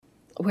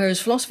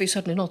whereas philosophy is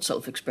certainly not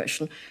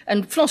self-expression.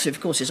 And philosophy,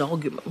 of course, is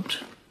argument.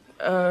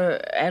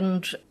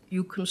 And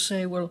you can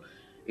say, well,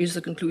 is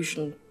the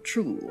conclusion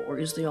true or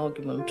is the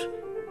argument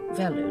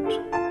valid?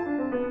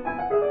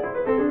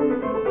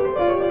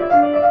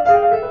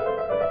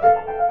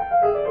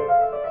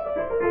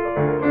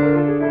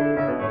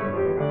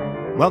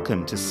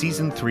 Welcome to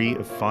Season 3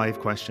 of 5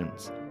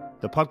 Questions,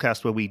 the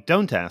podcast where we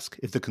don't ask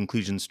if the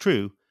conclusion's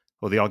true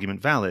or the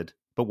argument valid,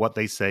 but what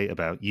they say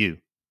about you.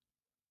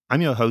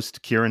 I'm your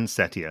host, Kieran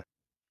Setia.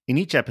 In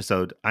each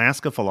episode, I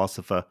ask a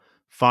philosopher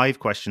 5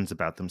 questions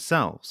about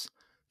themselves.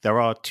 There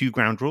are 2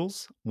 ground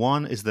rules.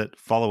 One is that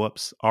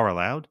follow-ups are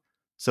allowed.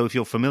 So if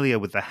you're familiar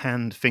with the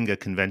hand-finger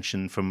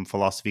convention from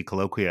philosophy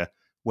colloquia,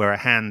 where a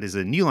hand is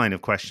a new line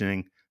of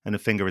questioning and a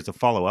finger is a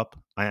follow-up,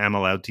 I am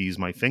allowed to use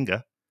my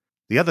finger.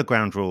 The other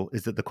ground rule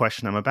is that the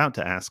question I'm about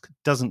to ask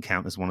doesn't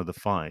count as one of the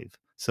 5.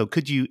 So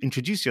could you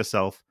introduce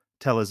yourself,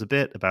 tell us a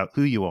bit about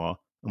who you are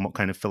and what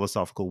kind of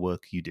philosophical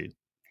work you do?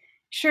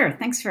 Sure.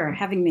 Thanks for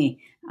having me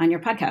on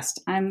your podcast.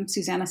 I'm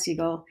Susanna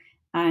Siegel.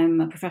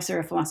 I'm a professor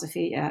of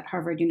philosophy at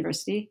Harvard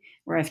University,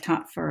 where I've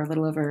taught for a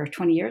little over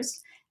 20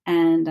 years.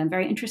 And I'm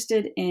very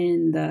interested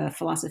in the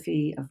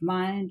philosophy of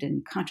mind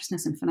and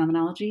consciousness and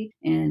phenomenology,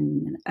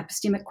 in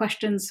epistemic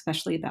questions,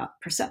 especially about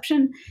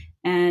perception,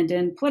 and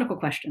in political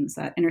questions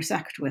that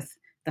intersect with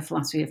the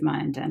philosophy of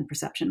mind and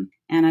perception.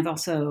 And I've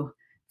also,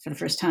 for the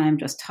first time,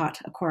 just taught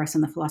a course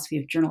in the philosophy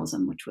of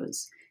journalism, which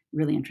was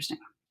really interesting.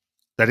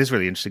 That is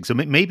really interesting. So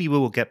maybe we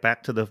will get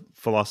back to the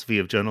philosophy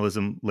of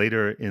journalism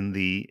later in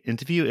the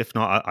interview. If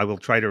not, I will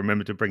try to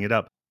remember to bring it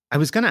up. I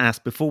was going to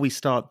ask, before we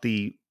start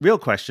the real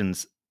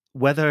questions,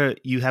 whether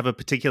you have a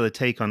particular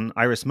take on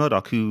Iris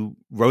Murdoch, who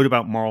wrote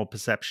about moral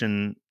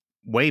perception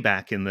way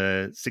back in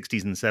the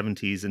 60s and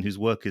 70s and whose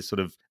work is sort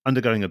of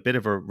undergoing a bit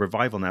of a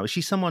revival now. Is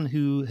she someone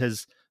who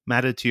has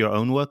mattered to your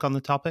own work on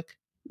the topic?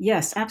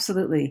 Yes,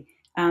 absolutely.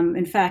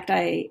 In fact,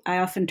 I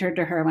often turn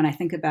to her when I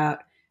think about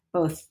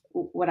both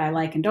what I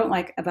like and don't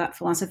like about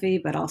philosophy,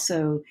 but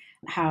also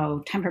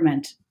how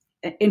temperament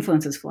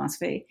influences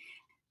philosophy.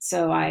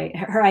 So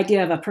her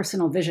idea of a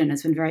personal vision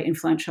has been very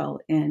influential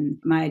in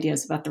my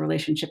ideas about the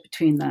relationship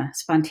between the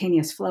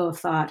spontaneous flow of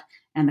thought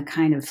and the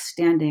kind of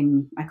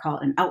standing, I call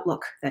it an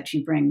outlook, that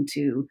you bring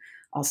to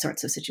all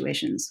sorts of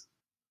situations.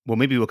 Well,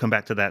 maybe we'll come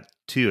back to that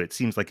too. It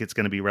seems like it's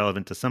going to be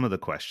relevant to some of the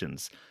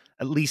questions.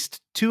 At least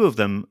 2 of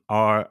them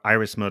are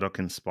Iris Murdoch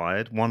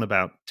inspired, one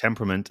about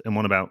temperament and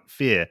one about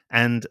fear.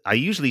 And I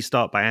usually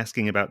start by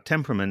asking about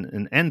temperament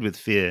and end with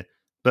fear.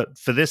 But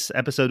for this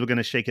episode, we're going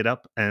to shake it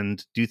up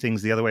and do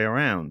things the other way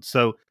around.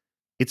 So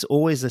it's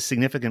always a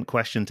significant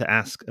question to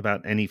ask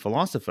about any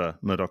philosopher,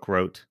 Murdoch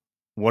wrote.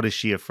 What is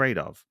she afraid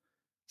of?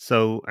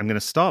 So I'm going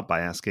to start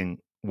by asking,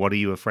 what are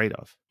you afraid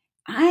of?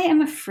 I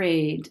am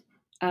afraid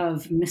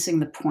of missing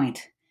the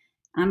point.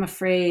 I'm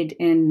afraid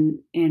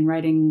in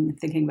writing,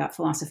 thinking about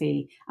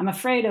philosophy, I'm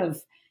afraid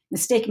of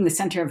mistaking the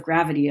center of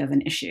gravity of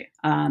an issue.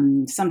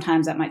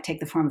 Sometimes that might take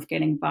the form of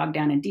getting bogged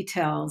down in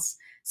details,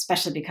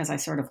 especially because I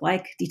sort of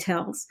like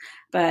details.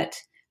 But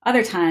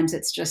other times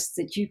it's just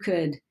that you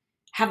could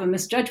have a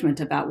misjudgment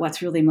about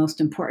what's really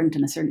most important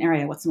in a certain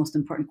area, what's the most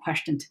important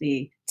question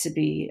to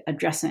be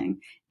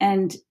addressing.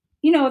 And,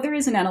 there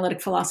is an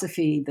analytic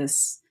philosophy,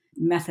 this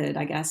method,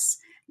 I guess,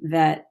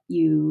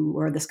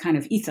 or this kind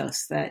of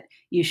ethos that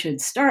you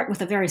should start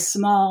with a very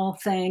small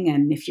thing.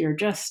 And if you're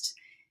just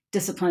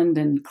disciplined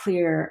and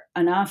clear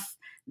enough,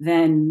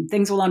 then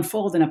things will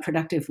unfold in a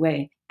productive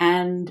way.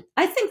 And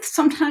I think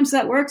sometimes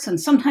that works and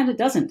sometimes it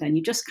doesn't. And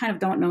you just kind of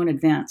don't know in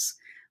advance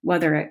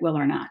whether it will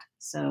or not.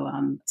 So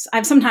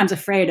I'm sometimes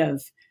afraid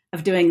of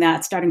doing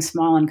that, starting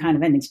small and kind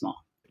of ending small.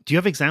 Do you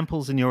have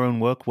examples in your own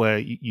work where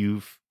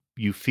you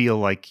feel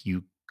like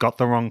you got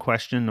the wrong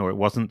question or it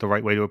wasn't the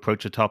right way to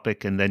approach a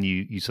topic and then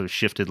you sort of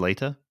shifted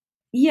later?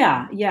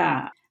 Yeah.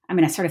 I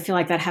mean, I sort of feel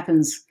like that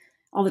happens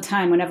all the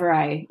time whenever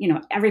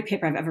every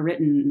paper I've ever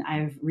written,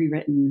 I've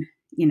rewritten,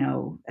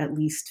 at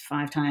least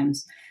 5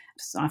 times,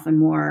 often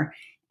more.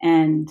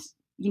 And,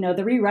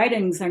 the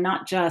rewritings, they're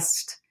not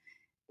just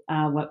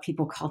what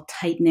people call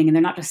tightening, and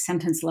they're not just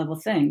sentence level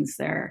things.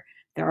 They're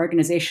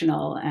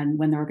organizational. And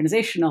when they're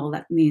organizational,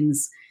 that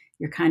means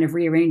you're kind of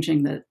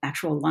rearranging the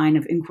actual line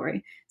of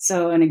inquiry.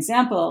 So an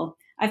example,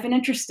 I've been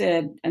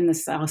interested, and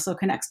this also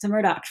connects to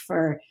Murdoch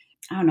for,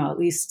 I don't know, at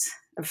least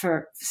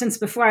since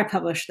before I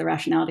published The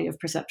Rationality of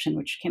Perception,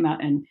 which came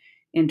out in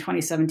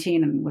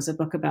 2017 and was a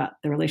book about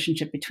the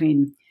relationship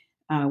between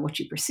what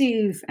you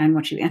perceive and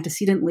what you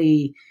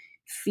antecedently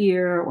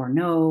fear or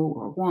know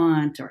or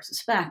want or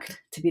suspect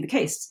to be the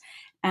case.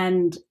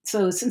 And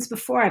so since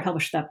before I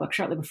published that book,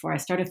 shortly before, I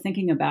started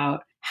thinking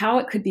about how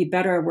it could be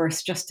better or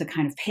worse just to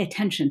kind of pay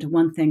attention to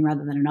one thing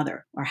rather than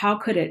another, or how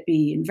could it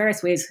be in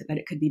various ways that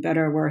it could be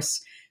better or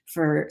worse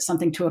for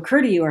something to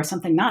occur to you or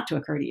something not to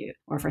occur to you,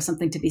 or for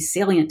something to be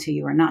salient to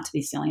you or not to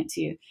be salient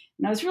to you.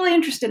 And I was really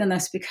interested in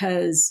this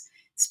because,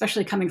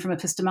 especially coming from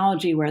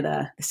epistemology, where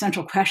the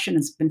central question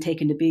has been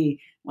taken to be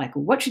like,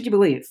 what should you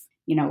believe?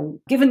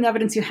 Given the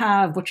evidence you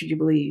have, what should you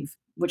believe?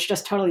 Which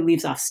just totally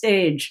leaves off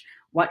stage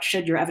what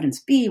should your evidence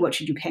be? What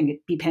should you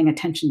be paying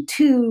attention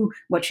to?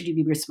 What should you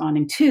be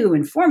responding to,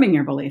 informing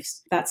your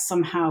beliefs? That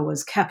somehow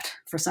was kept,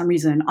 for some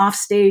reason, off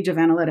stage of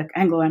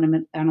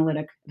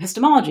Anglo-analytic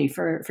epistemology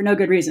for no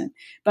good reason.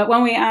 But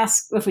when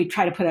if we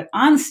try to put it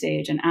on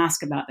stage and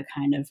ask about the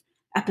kind of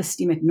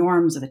epistemic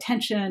norms of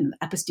attention,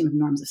 epistemic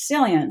norms of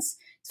salience,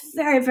 it's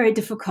very, very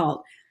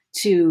difficult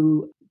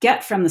to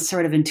get from the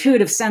sort of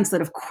intuitive sense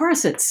that, of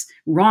course, it's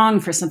wrong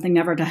for something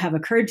never to have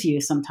occurred to you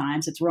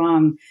sometimes. It's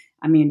wrong.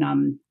 I mean,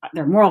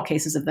 there are moral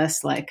cases of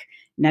this, like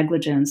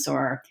negligence,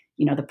 or,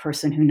 the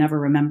person who never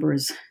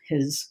remembers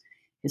his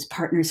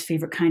partner's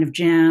favorite kind of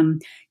jam.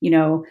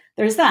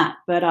 There's that.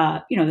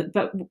 But,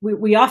 but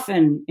we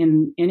often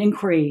in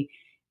inquiry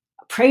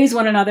praise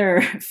one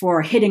another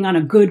for hitting on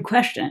a good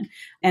question.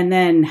 And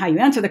then how you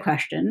answer the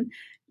question,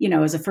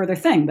 is a further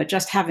thing. But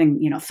just having,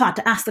 thought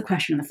to ask the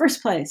question in the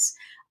first place,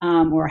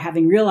 or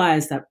having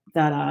realized that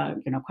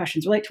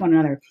questions relate to one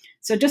another.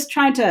 So just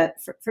trying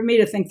for me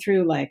to think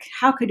through, like,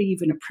 how could you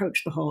even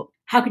approach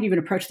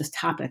this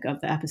topic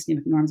of the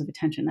epistemic norms of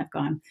attention? I've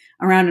gone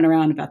around and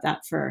around about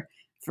that for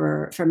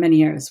many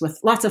years with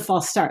lots of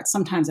false starts.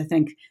 Sometimes I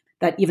think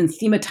that even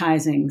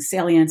thematizing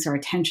salience or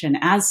attention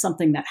as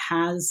something that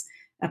has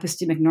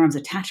epistemic norms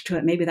attached to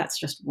it, maybe that's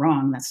just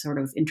wrong. That's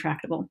sort of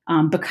intractable.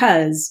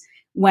 Because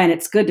when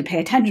it's good to pay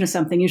attention to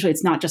something, usually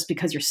it's not just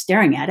because you're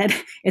staring at it.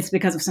 It's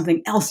because of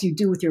something else you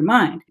do with your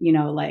mind.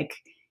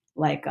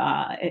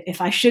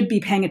 If I should be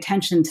paying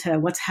attention to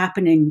what's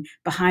happening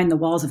behind the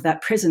walls of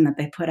that prison that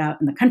they put out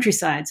in the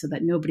countryside so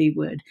that nobody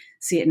would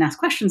see it and ask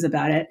questions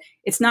about it,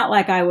 it's not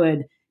like I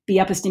would be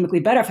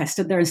epistemically better if I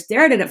stood there and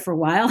stared at it for a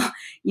while.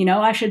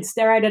 I should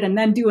stare at it and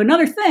then do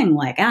another thing,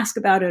 like ask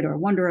about it or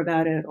wonder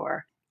about it,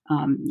 or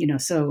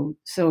so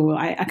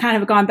I kind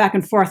of have gone back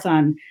and forth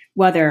on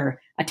whether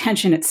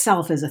attention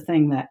itself is a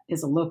thing that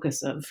is a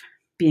locus of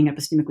being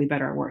epistemically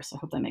better or worse. I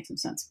hope that makes some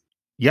sense.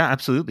 Yeah,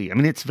 absolutely. I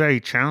mean, it's very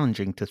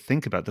challenging to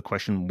think about the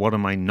question, what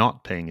am I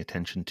not paying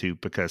attention to?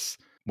 Because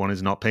one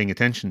is not paying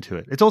attention to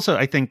it. It's also,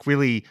 I think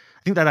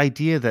that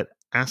idea that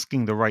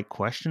asking the right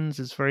questions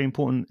is very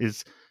important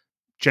is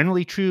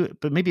generally true,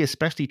 but maybe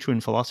especially true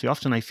in philosophy.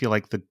 Often I feel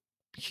like the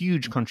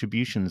huge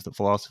contributions that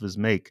philosophers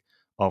make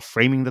are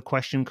framing the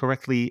question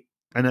correctly.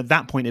 And at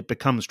that point, it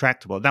becomes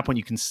tractable. At that point,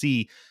 you can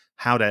see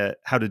how to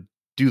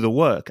do the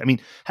work. I mean,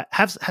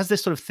 has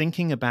this sort of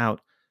thinking about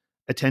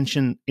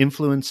attention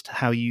influenced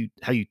how you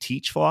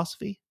teach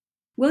philosophy?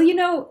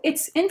 Well,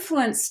 it's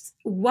influenced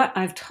what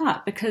I've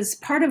taught, because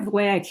part of the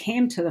way I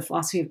came to the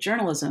philosophy of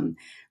journalism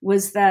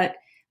was that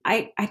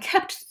I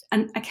kept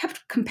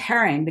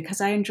comparing,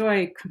 because I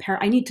enjoy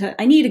I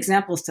need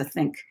examples to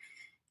think.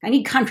 I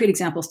need concrete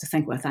examples to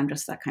think with. I'm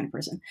just that kind of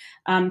person.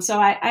 So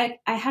I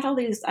had all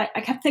these,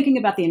 I kept thinking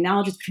about the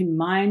analogies between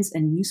minds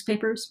and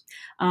newspapers,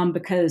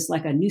 because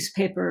like a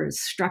newspaper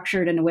is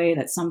structured in a way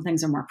that some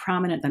things are more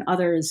prominent than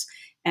others.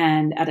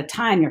 And at a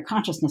time, your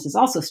consciousness is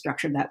also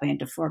structured that way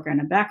into foreground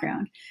and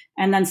background.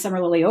 And then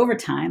similarly, over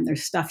time,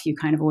 there's stuff you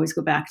kind of always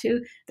go back to.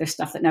 There's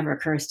stuff that never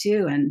occurs to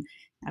you. And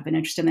I've been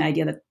interested in the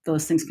idea that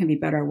those things can be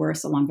better or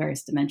worse along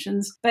various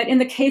dimensions. But in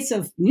the case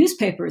of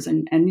newspapers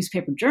and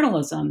newspaper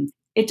journalism,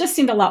 it just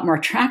seemed a lot more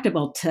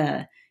tractable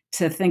to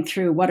think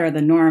through what are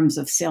the norms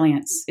of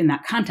salience in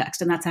that context.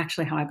 And that's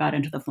actually how I got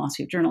into the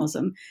philosophy of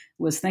journalism,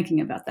 was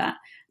thinking about that.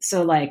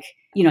 So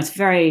it's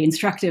very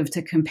instructive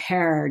to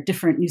compare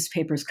different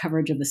newspapers'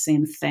 coverage of the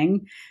same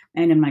thing.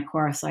 And in my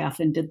course, I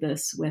often did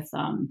this with,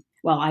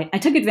 I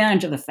took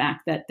advantage of the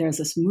fact that there's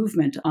this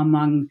movement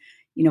among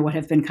what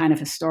have been kind of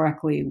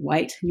historically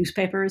white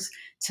newspapers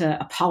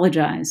to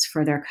apologize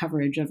for their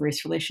coverage of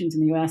race relations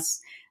in the U.S.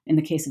 In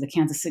the case of the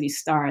Kansas City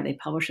Star, they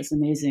published this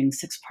amazing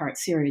 6-part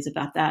series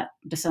about that,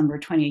 December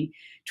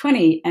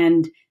 2020.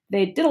 And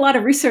they did a lot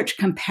of research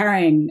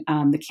comparing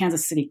the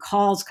Kansas City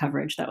Call's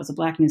coverage, that was a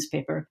Black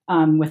newspaper,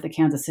 with the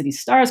Kansas City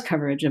Star's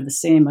coverage of the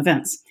same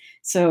events.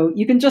 So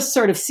you can just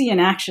sort of see in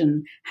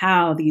action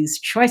how these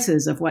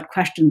choices of what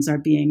questions are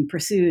being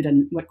pursued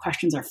and what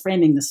questions are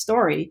framing the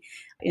story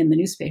in the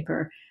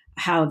newspaper,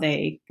 how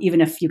they,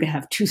 even if you could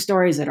have two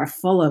stories that are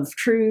full of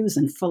truths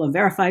and full of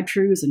verified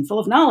truths and full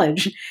of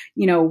knowledge,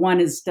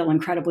 one is still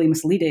incredibly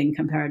misleading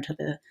compared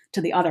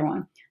to the other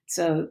one.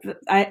 So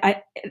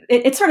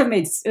it sort of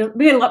made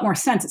a lot more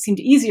sense. It seemed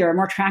easier,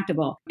 more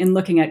tractable in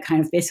looking at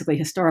kind of basically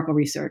historical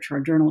research,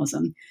 or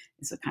journalism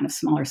is a kind of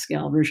smaller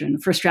scale version,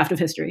 first draft of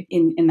history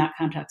in that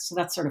context. So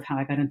that's sort of how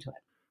I got into it.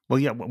 Well,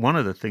 yeah, one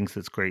of the things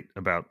that's great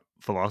about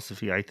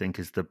philosophy, I think,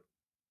 is the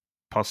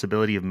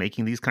possibility of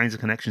making these kinds of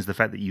connections. The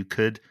fact that you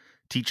could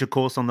teach a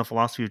course on the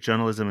philosophy of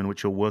journalism in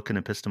which your work in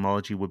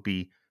epistemology would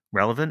be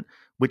relevant,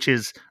 which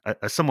is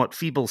a somewhat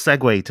feeble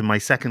segue to my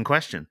second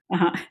question.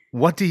 Uh-huh.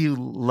 What do you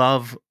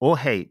love or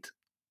hate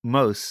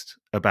most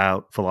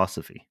about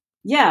philosophy?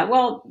 Yeah,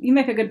 well, you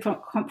make a good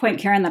point,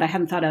 Karen, that I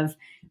hadn't thought of,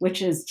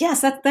 which is,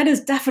 yes, that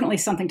is definitely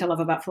something to love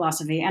about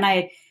philosophy. And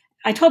I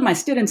I told my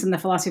students in the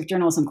philosophy of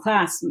journalism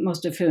class,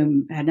 most of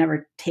whom had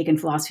never taken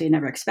philosophy,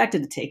 never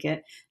expected to take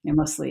it, they're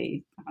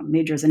mostly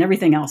majors in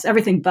everything else,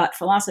 everything but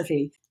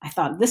philosophy. I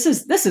thought this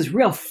is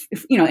real,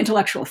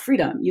 intellectual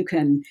freedom. You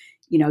can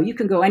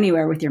go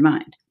anywhere with your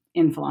mind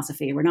in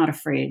philosophy. We're not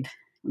afraid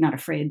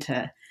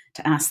to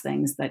ask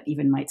things that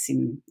even might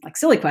seem like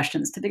silly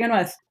questions to begin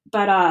with.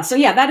 But so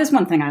yeah, that is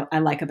one thing I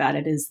like about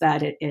it, is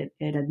that it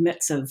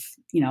admits of,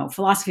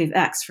 philosophy of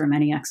X for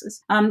many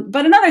X's.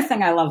 But another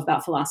thing I love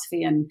about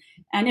philosophy, and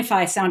if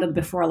I sounded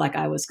before like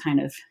I was kind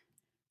of,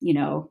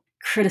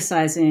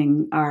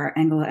 criticizing our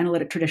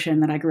Anglo-analytic tradition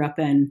that I grew up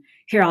in,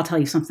 here I'll tell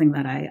you something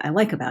that I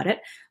like about it,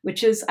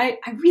 which is I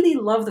really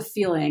love the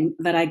feeling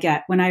that I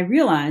get when I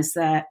realize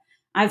that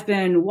I've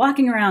been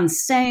walking around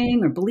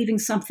saying or believing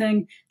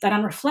something that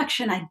on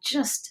reflection, I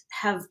just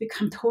have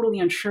become totally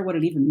unsure what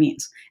it even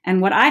means and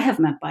what I have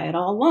meant by it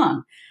all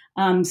along.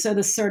 So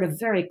this sort of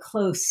very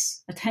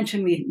close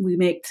attention we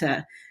make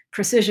to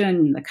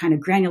precision, the kind of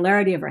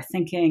granularity of our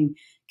thinking,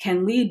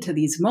 can lead to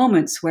these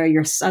moments where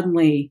you're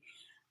suddenly,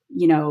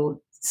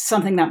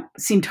 something that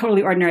seemed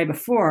totally ordinary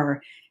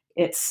before,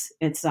 its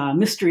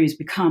mysteries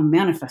become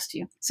manifest to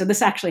you. So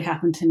this actually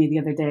happened to me the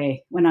other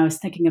day when I was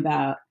thinking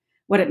about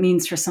what it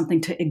means for something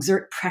to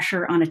exert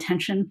pressure on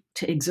attention,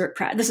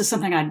 This is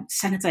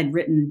sentence I'd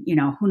written,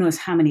 who knows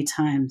how many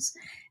times,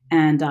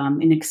 and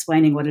in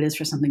explaining what it is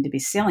for something to be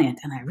salient.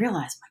 And I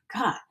realized,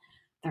 my God,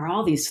 there are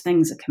all these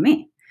things it can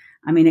mean.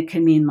 I mean, it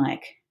can mean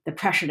like the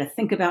pressure to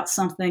think about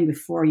something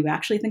before you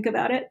actually think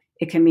about it.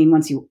 It can mean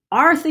once you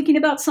are thinking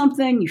about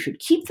something, you should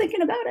keep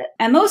thinking about it.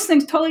 And those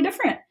things totally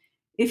different.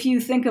 If you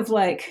think of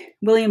like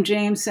William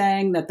James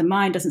saying that the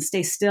mind doesn't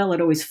stay still, it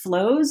always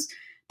flows.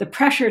 The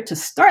pressure to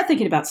start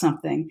thinking about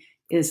something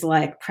is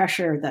like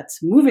pressure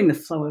that's moving the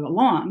flow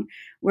along,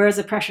 whereas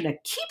the pressure to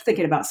keep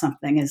thinking about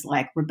something is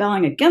like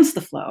rebelling against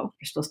the flow.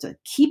 You're supposed to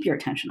keep your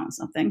attention on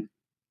something.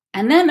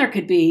 And then there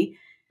could be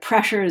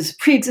pressures,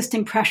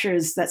 pre-existing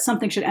pressures that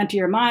something should enter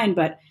your mind,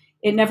 but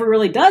it never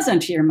really does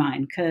enter your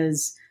mind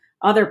because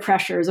other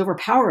pressures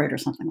overpower it or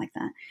something like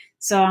that.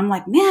 So I'm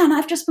like, man,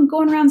 I've just been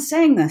going around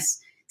saying this.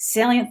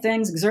 Salient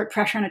things exert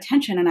pressure and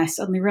attention. And I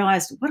suddenly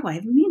realized, what do I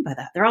even mean by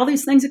that? There are all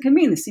these things it can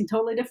mean. They seem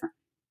totally different.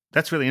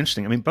 That's really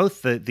interesting. I mean,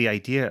 both the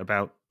idea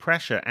about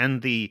pressure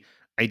and the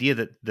idea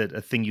that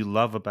a thing you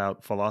love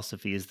about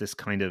philosophy is this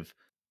kind of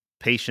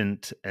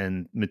patient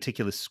and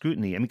meticulous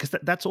scrutiny. I mean, because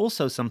that's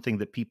also something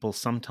that people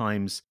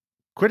sometimes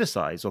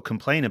criticize or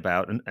complain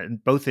about,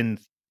 and both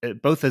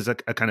as a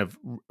kind of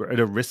at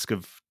a risk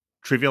of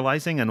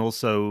trivializing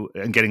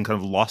and getting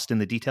kind of lost in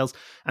the details,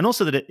 and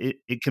also that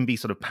it can be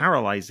sort of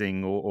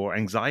paralyzing or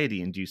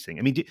anxiety inducing.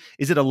 I mean,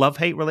 is it a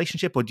love-hate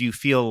relationship, or do you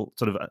feel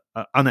sort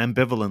of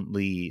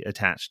unambivalently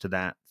attached to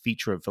that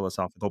feature of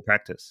philosophical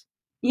practice?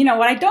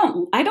 What I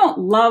don't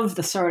love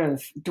the sort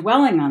of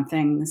dwelling on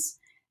things,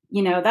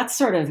 that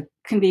sort of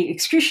can be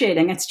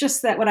excruciating. It's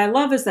just that what I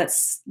love is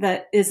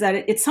that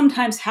it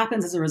sometimes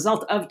happens as a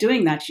result of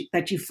doing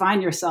that you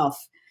find yourself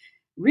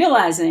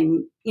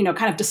realizing,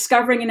 kind of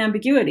discovering an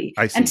ambiguity.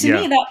 I see, and to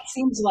me, that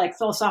seems like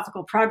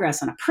philosophical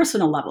progress on a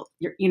personal level.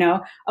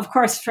 Of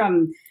course,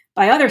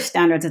 by other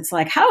standards, it's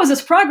like, how is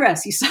this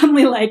progress? You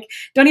suddenly like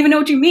don't even know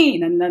what you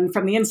mean. And then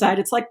from the inside,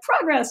 it's like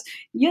progress.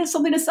 You have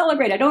something to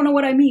celebrate. I don't know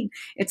what I mean.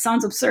 It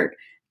sounds absurd.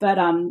 But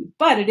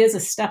it is a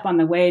step on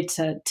the way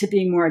to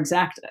being more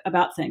exact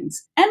about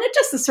things. And it's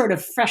just a sort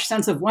of fresh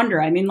sense of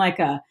wonder. I mean, like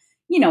a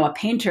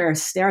painter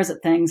stares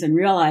at things and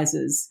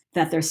realizes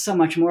that there's so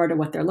much more to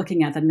what they're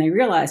looking at than they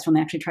realized when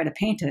they actually try to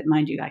paint it.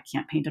 Mind you, I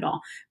can't paint at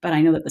all, but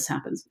I know that this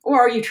happens.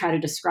 Or you try to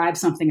describe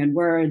something in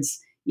words,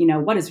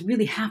 what is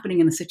really happening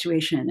in the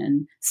situation,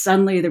 and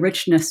suddenly the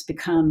richness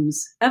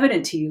becomes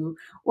evident to you.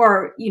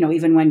 Or,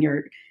 even when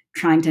you're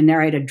trying to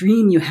narrate a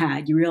dream you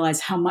had, you realize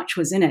how much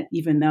was in it,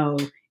 even though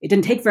it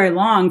didn't take very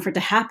long for it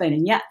to happen,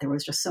 and yet there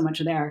was just so much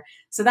there.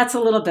 So that's a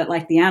little bit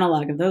like the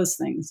analog of those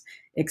things,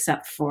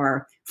 except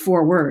for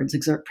 4 words: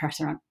 exert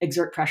pressure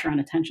on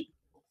attention.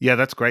 Yeah,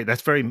 that's great.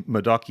 That's very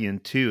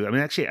Murdochian too. I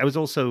mean, actually, I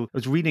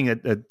was reading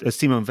a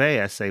Simone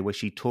Weil essay where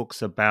she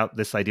talks about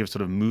this idea of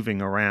sort of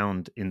moving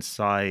around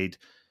inside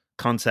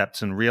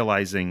concepts and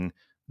realizing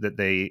that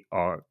they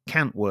are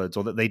cant words,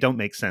 or that they don't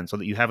make sense, or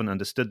that you haven't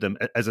understood them,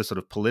 as a sort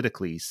of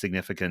politically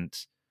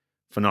significant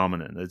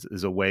phenomenon,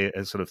 as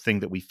a sort of thing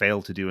that we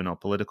fail to do in our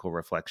political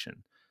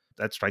reflection.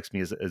 That strikes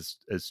me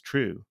as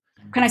true.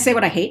 Can I say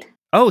what I hate?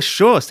 Oh,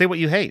 sure. Say what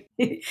you hate.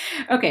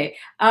 Okay.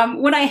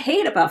 What I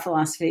hate about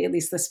philosophy, at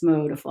least this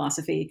mode of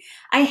philosophy,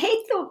 I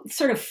hate the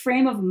sort of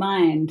frame of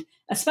mind,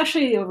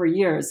 especially over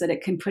years, that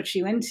it can put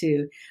you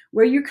into,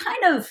 where you're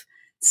kind of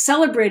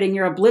celebrating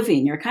your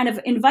oblivion. You're kind of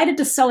invited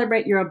to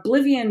celebrate your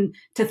oblivion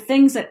to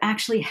things that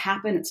actually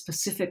happen at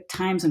specific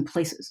times and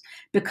places,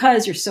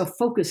 because you're so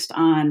focused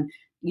on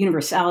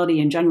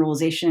universality and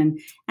generalization.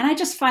 And I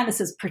just find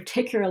this is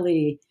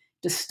particularly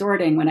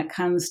distorting when it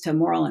comes to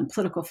moral and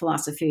political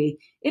philosophy.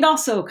 It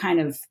also kind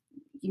of,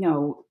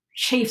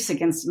 chafes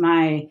against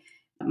my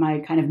my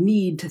kind of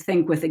need to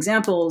think with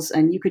examples,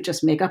 and you could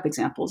just make up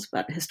examples,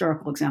 but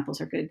historical examples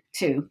are good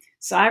too.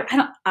 So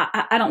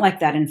I don't like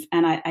that.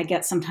 And I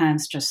get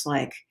sometimes just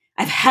like,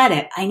 I've had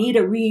it. I need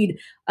to read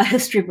a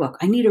history book.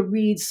 I need to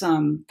read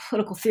some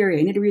political theory.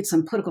 I need to read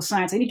some political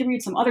science. I need to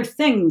read some other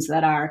things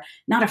that are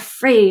not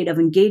afraid of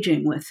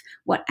engaging with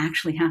what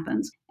actually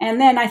happens. And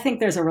then I think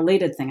there's a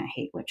related thing I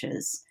hate, which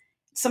is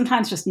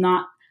sometimes just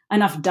not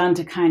enough done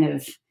to kind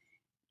of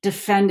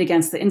defend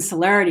against the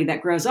insularity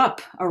that grows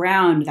up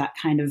around that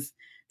kind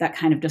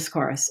of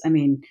discourse. I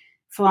mean,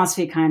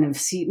 philosophy kind of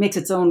makes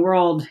its own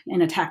world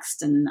in a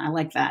text, and I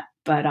like that.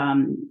 But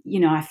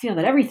I feel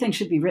that everything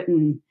should be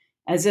written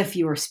as if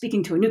you were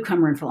speaking to a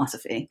newcomer in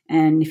philosophy.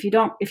 And if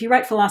you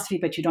write philosophy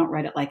but you don't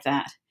write it like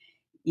that,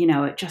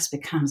 it just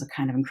becomes a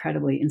kind of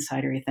incredibly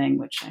insidery thing,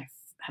 which I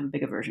have a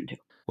big aversion to.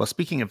 Well,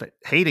 speaking of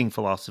hating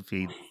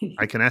philosophy,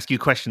 I can ask you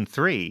question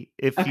 3.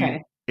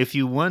 If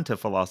you weren't a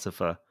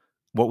philosopher,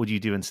 what would you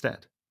do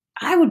instead?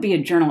 I would be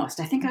a journalist.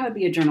 I think I would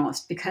be a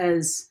journalist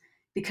because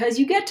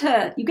you get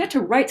to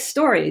write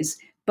stories,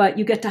 but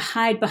you get to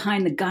hide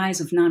behind the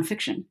guise of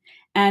nonfiction.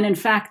 And in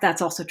fact,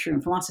 that's also true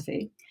in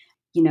philosophy.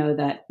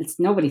 That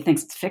nobody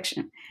thinks it's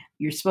fiction.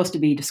 You're supposed to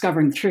be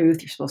discovering the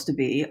truth. You're supposed to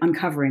be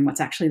uncovering what's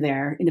actually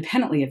there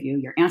independently of you.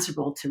 You're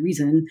answerable to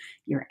reason.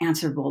 You're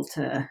answerable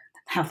to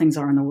how things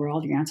are in the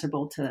world. You're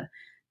answerable to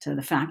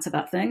the facts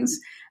about things.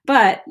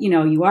 But,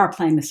 you are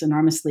playing this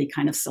enormously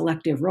kind of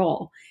selective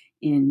role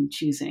in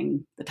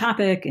choosing the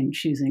topic and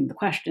choosing the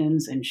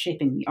questions and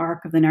shaping the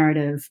arc of the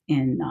narrative,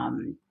 in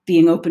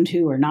being open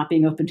to or not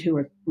being open to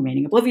or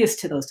remaining oblivious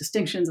to those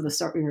distinctions of the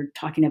sort we were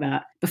talking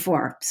about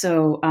before.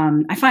 So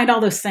I find all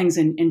those things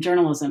in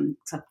journalism,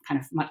 except kind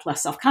of much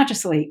less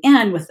self-consciously,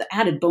 and with the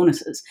added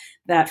bonuses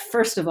that,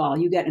 first of all,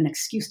 you get an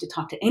excuse to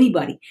talk to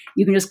anybody.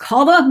 You can just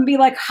call them up and be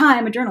like, hi,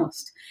 I'm a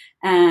journalist,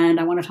 and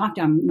I want to talk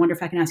to you. I wonder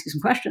if I can ask you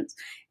some questions.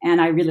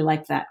 And I really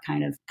like that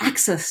kind of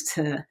access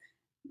to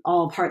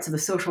all parts of the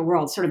social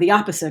world, sort of the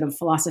opposite of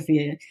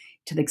philosophy,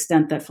 to the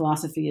extent that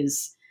philosophy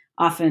is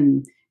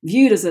often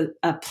viewed as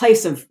a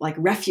place of like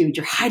refuge.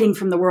 You're hiding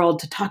from the world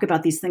to talk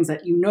about these things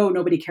that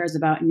nobody cares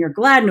about, and you're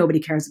glad nobody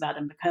cares about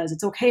them because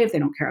it's okay if they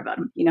don't care about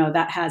them.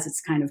 That has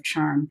its kind of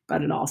charm,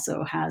 but it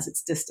also has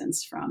its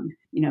distance from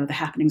the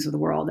happenings of the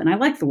world. And I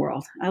like the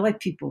world. I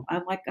like people.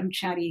 I'm a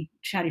chatty,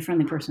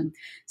 friendly person.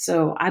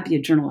 So I'd be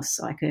a journalist,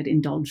 so I could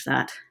indulge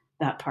that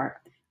part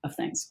of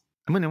things.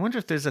 I wonder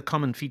if there's a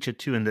common feature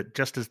too, in that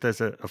just as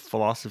there's a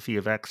philosophy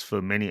of X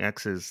for many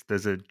X's,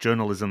 there's a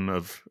journalism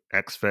of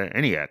X for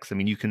any X.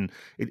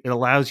 It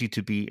allows you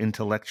to be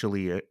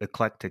intellectually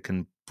eclectic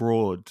and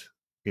broad.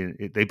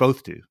 They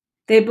both do.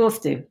 They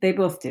both do.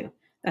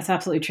 That's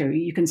absolutely true.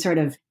 You can sort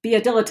of be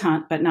a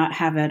dilettante, but not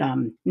have it.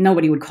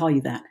 Nobody would call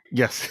you that.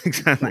 Yes,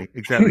 exactly.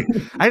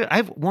 I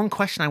have one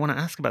question I want to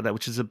ask about that,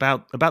 which is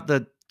about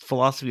the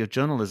philosophy of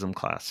journalism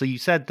class. So you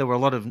said there were a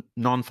lot of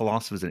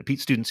non-philosophers in it,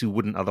 students who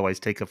wouldn't otherwise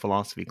take a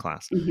philosophy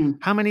class. Mm-hmm.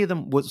 How many of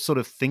them were sort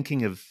of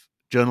thinking of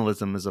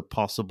journalism as a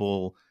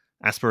possible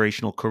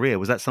aspirational career?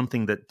 Was that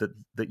something that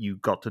you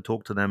got to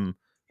talk to them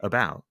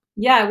about?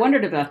 Yeah, I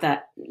wondered about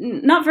that.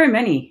 Not very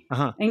many.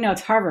 Uh-huh.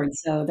 It's Harvard,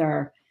 so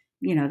they're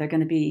going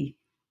to be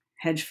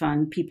hedge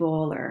fund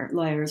people or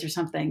lawyers or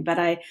something. But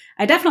I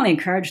definitely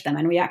encourage them.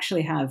 And we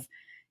actually have,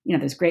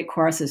 there's great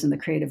courses in the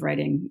creative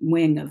writing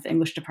wing of the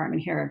English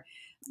department here.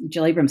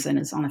 Jill Abramson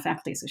is on the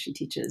faculty, so she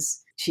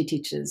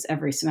teaches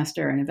every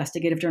semester an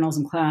investigative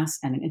journalism class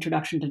and an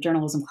introduction to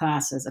journalism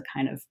class as a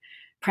kind of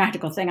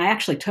practical thing. I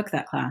actually took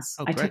that class.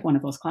 Oh, I took one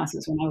of those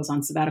classes when I was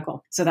on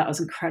sabbatical. So that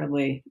was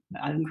incredibly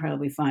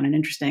fun and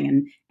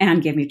interesting,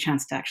 and gave me a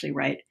chance to actually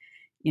write,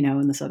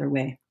 in this other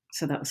way.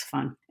 So that was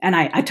fun. And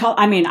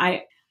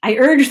I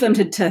urged them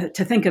to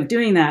think of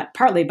doing that,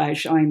 partly by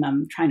trying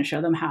to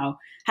show them how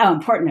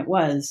important it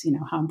was,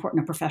 how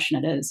important a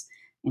profession it is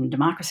in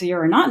democracy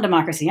or not in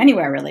democracy,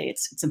 anywhere really.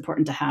 It's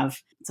important to have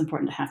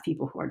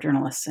people who are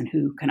journalists and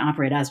who can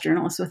operate as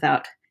journalists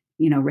without,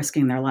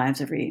 risking their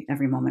lives every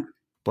moment.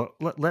 But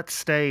let's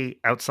stay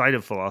outside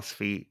of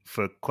philosophy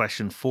for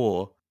question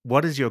 4.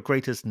 What is your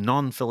greatest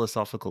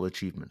non-philosophical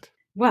achievement?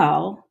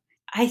 Well,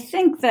 I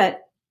think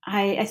that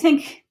I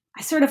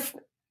sort of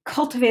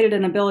cultivated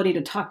an ability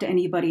to talk to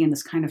anybody in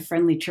this kind of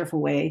friendly, cheerful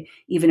way,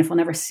 even if we'll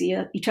never see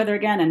each other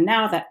again. And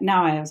now,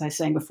 as I was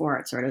saying before,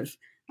 it's sort of,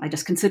 I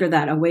just consider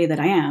that a way that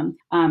I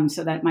am.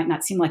 So that might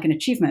not seem like an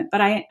achievement, but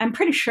I'm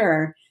pretty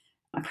sure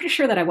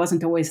that I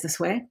wasn't always this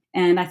way.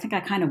 And I think I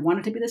kind of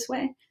wanted to be this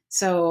way.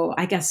 So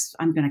I guess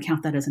I'm going to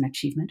count that as an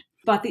achievement.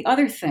 But the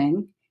other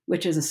thing,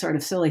 which is a sort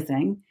of silly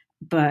thing,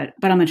 but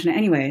I'll mention it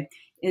anyway,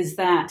 is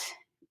that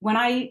when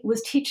I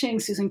was teaching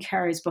Susan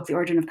Carey's book, The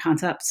Origin of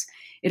Concepts,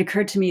 it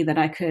occurred to me that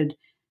I could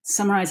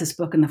summarize this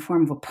book in the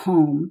form of a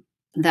poem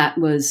that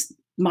was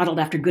modeled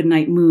after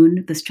Goodnight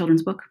Moon, this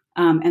children's book.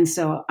 And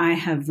so I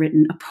have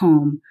written a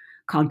poem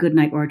called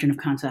Goodnight, Origin of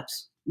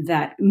Concepts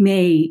that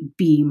may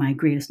be my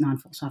greatest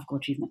non-philosophical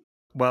achievement.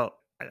 Well,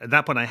 at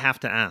that point, I have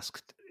to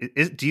ask,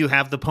 do you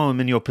have the poem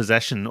in your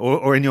possession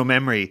or in your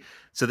memory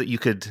so that you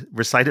could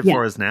recite it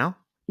for us now?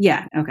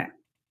 Yeah, okay.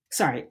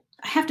 Sorry.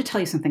 I have to tell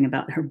you something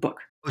about her book.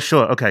 Oh,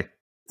 sure. Okay.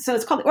 So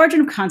it's called The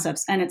Origin of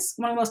Concepts, and it's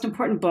one of the most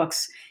important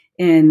books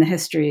in the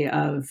history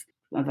of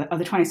the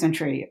 20th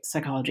century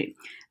psychology.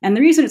 And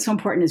the reason it's so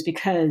important is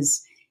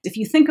because if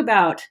you think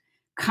about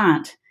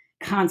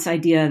Kant's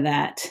idea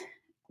that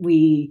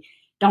we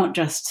don't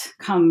just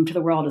come to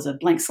the world as a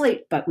blank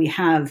slate, but we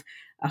have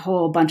a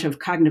whole bunch of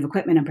cognitive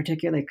equipment, and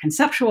particularly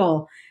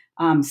conceptual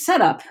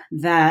setup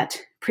that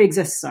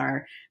preexists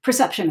our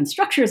perception and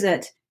structures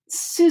it.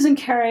 Susan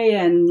Carey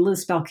and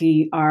Liz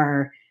Spelke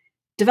are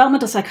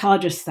developmental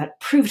psychologists that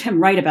proved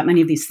him right about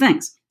many of these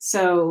things.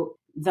 So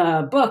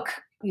the book,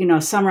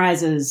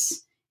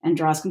 summarizes and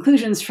draws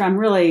conclusions from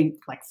really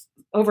like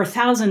over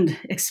 1,000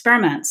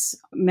 experiments,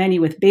 many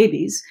with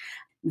babies,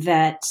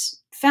 that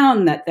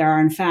found that there are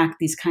in fact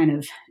these kind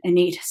of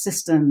innate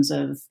systems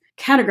of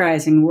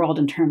categorizing the world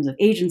in terms of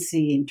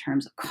agency, in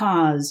terms of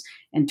cause,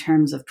 in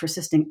terms of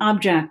persisting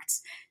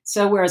objects.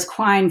 So whereas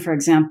Quine, for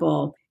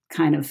example,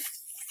 kind of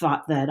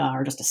thought that,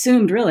 or just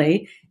assumed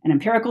really, an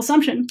empirical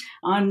assumption,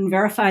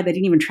 unverified, they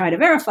didn't even try to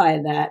verify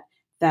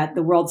that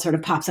the world sort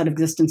of pops out of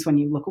existence when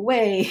you look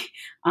away,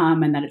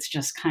 and that it's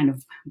just kind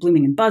of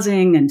blooming and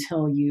buzzing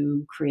until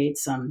you create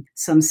some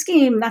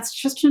scheme. That's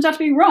just turns out to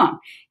be wrong.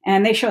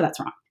 And they show that's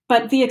wrong.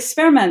 But the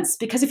experiments,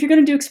 because if you're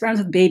going to do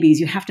experiments with babies,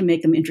 you have to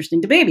make them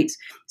interesting to babies.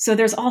 So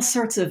there's all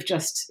sorts of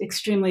just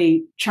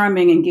extremely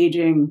charming,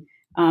 engaging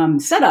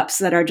setups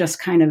that are just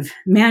kind of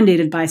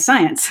mandated by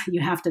science.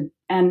 You have to,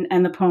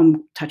 and the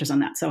poem touches on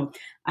that. So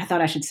I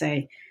thought I should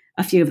say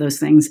a few of those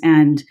things,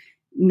 and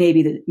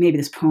maybe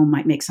this poem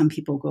might make some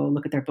people go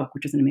look at their book,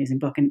 which is an amazing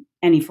book, and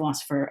any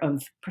philosopher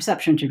of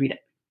perception should read it.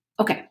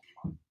 Okay,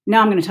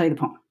 now I'm going to tell you the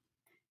poem.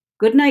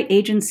 Good night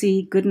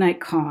agency, good night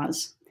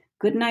cause,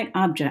 good night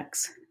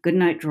objects, good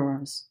night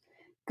drawers,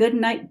 good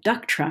night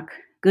duck truck,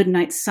 good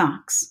night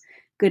socks,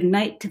 good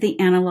night to the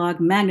analog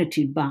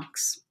magnitude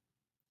box.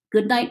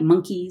 Good night,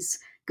 monkeys.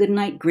 Good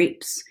night,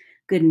 grapes.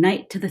 Good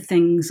night to the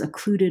things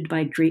occluded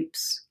by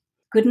drapes.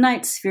 Good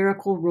night,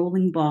 spherical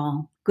rolling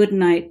ball. Good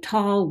night,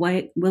 tall,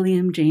 white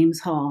William James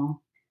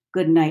Hall.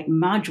 Good night,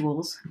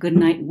 modules. Good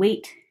night,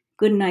 weight.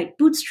 Good night,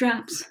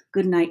 bootstraps.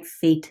 Good night,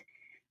 fate.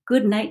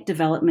 Good night,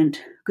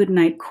 development. Good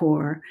night,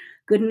 core.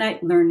 Good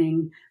night,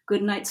 learning.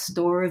 Good night,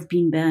 store of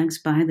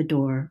beanbags by the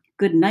door.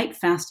 Good night,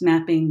 fast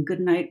mapping.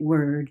 Good night,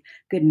 word.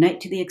 Good night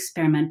to the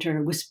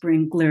experimenter,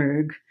 whispering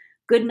glurg.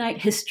 Good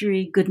night,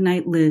 history. Good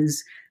night,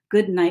 Liz.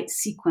 Good night,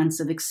 sequence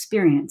of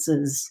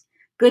experiences.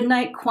 Good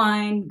night,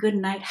 Quine. Good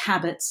night,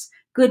 habits.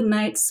 Good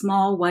night,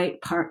 small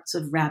white parts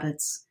of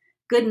rabbits.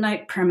 Good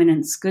night,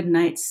 permanence. Good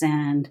night,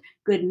 sand.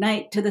 Good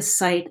night to the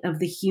sight of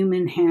the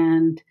human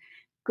hand.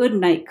 Good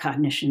night,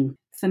 cognition.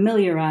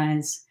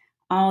 Familiarize.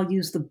 I'll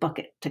use the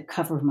bucket to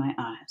cover my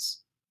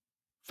eyes.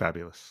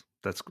 Fabulous.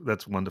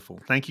 That's wonderful.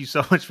 Thank you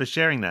so much for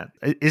sharing that.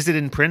 Is it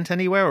in print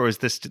anywhere, or is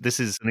this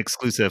is an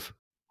exclusive?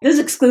 This is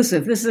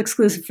exclusive. This is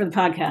exclusive for the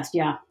podcast.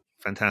 Yeah.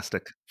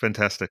 Fantastic.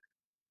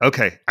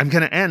 Okay, I'm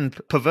going to end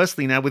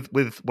perversely now with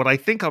what I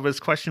think of as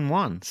question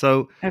one.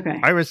 So Okay.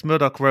 Iris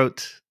Murdoch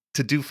wrote,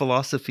 to do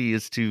philosophy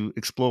is to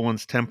explore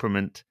one's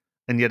temperament,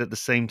 and yet at the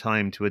same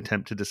time to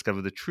attempt to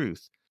discover the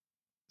truth.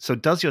 So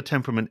does your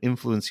temperament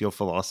influence your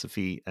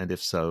philosophy? And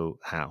if so,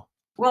 how?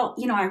 Well,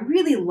 I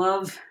really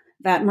love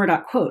that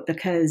Murdoch quote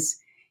because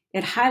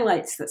it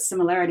highlights that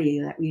similarity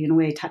that we in a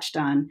way touched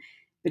on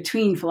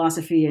between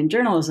philosophy and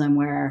journalism,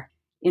 where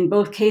in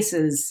both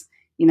cases,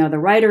 the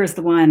writer is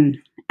the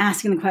one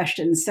asking the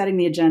questions, setting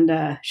the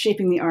agenda,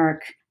 shaping the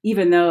arc,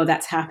 even though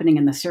that's happening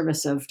in the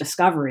service of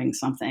discovering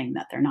something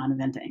that they're not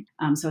inventing.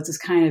 So it's this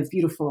kind of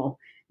beautiful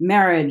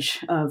marriage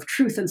of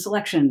truth and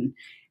selection,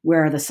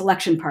 where the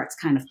selection part's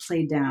kind of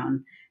played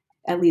down.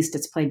 At least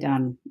it's played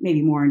down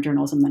maybe more in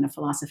journalism than in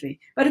philosophy.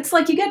 But it's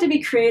like you get to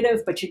be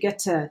creative, but you get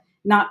to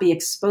not be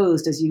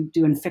exposed as you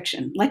do in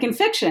fiction. Like in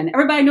fiction,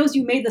 everybody knows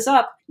you made this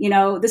up.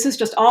 This is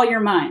just all your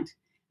mind.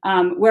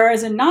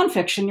 Whereas in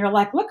nonfiction, you're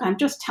like, look, I'm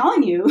just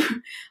telling you,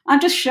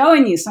 I'm just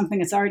showing you something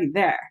that's already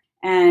there.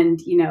 And,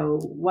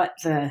 what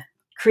the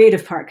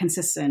creative part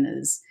consists in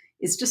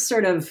is just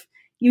sort of,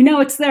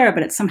 it's there,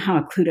 but it's somehow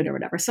occluded or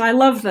whatever. So I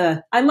love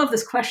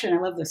this question.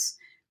 I love this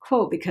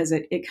quote because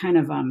it kind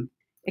of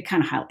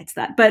highlights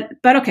that.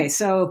 But okay,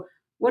 so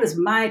what is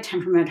my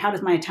temperament? How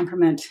does my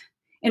temperament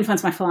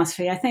influence my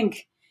philosophy? I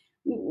think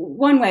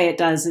one way it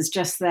does is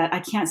just that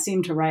I can't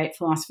seem to write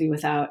philosophy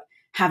without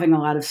having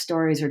a lot of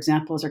stories or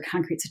examples or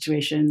concrete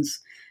situations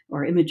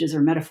or images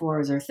or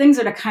metaphors or things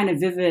that are kind of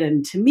vivid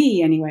and, to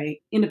me anyway,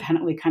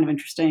 independently kind of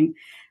interesting.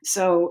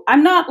 So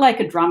I'm not like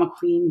a drama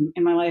queen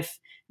in my life.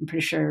 I'm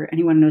pretty sure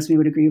anyone who knows me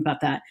would agree about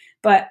that.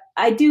 But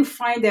I do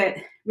find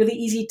it really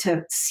easy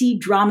to see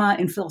drama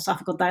in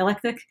philosophical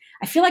dialectic.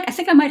 I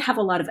think I might have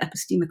a lot of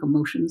epistemic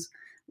emotions,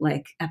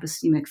 like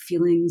epistemic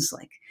feelings,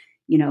 like,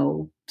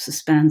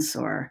 suspense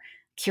or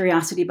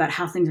curiosity about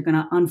how things are going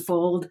to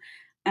unfold.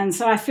 And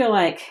so I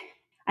think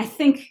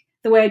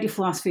the way I do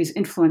philosophy is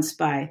influenced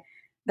by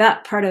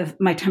that part of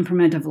my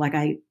temperament of like,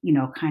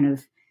 kind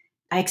of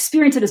I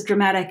experience it as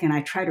dramatic and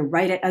I try to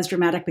write it as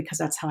dramatic because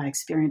that's how I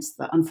experience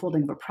the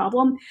unfolding of a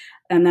problem.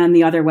 And then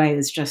the other way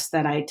is just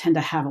that I tend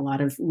to have a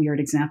lot of weird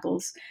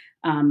examples,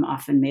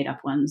 often made up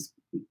ones,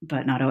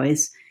 but not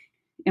always,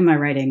 in my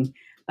writing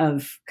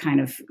of kind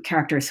of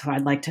characters who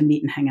I'd like to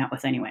meet and hang out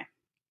with anyway,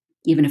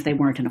 even if they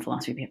weren't in a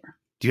philosophy paper.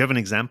 Do you have an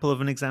example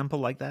of an example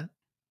like that?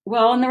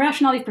 Well, in the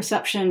Rationality of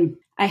Perception,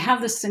 I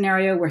have this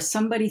scenario where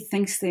somebody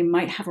thinks they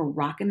might have a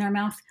rock in their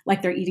mouth,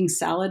 like they're eating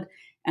salad,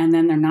 and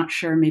then they're not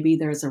sure maybe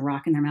there's a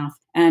rock in their mouth.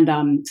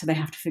 And so they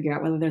have to figure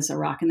out whether there's a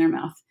rock in their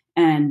mouth.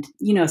 And,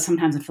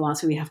 sometimes in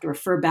philosophy, we have to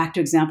refer back to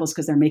examples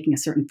because they're making a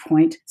certain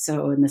point.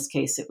 So in this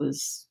case, it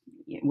was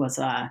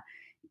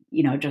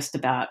just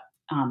about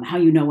how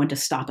you know when to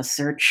stop a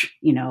search,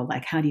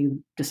 like how do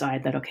you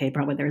decide that, okay,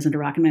 probably there isn't a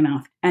rock in my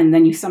mouth. And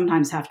then you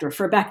sometimes have to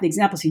refer back to the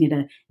examples. You need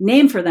a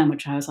name for them,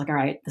 which I was like, all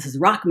right, this is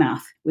Rock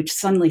Mouth, which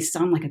suddenly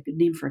sound like a good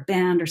name for a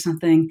band or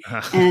something.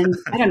 And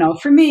I don't know,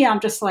 for me,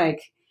 I'm just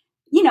like,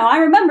 I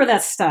remember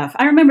that stuff.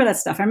 I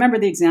remember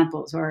the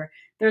examples. Or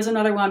there's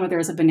another one where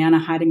there's a banana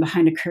hiding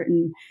behind a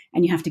curtain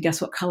and you have to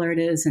guess what color it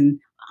is. And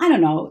I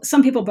don't know,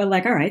 some people are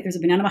like, all right, there's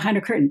a banana behind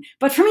a curtain.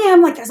 But for me,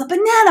 I'm like, there's a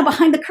banana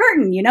behind the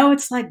curtain.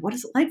 It's like, what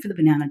is it like for the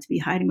banana to be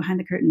hiding behind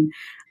the curtain?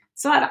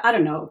 So I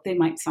don't know. They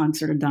might sound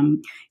sort of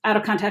dumb out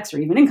of context or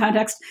even in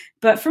context.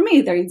 But for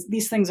me,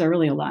 these things are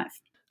really alive.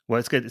 Well,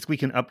 it's good. We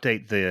can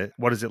update the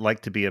what is it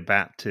like to be a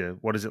bat to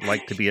what is it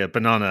like to be a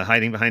banana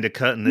hiding behind a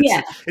curtain.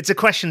 It's a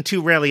question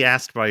too rarely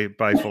asked by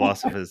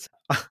philosophers.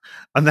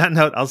 On that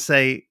note, I'll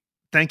say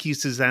thank you,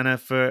 Susanna,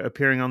 for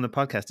appearing on the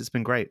podcast. It's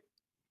been great.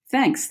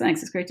 Thanks.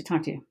 It's great to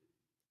talk to you.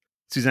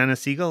 Susanna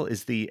Siegel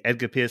is the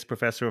Edgar Pierce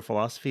Professor of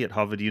Philosophy at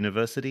Harvard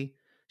University.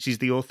 She's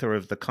the author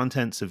of The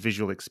Contents of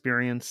Visual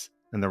Experience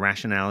and The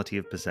Rationality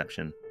of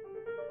Perception.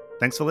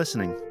 Thanks for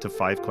listening to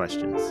 5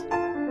 Questions.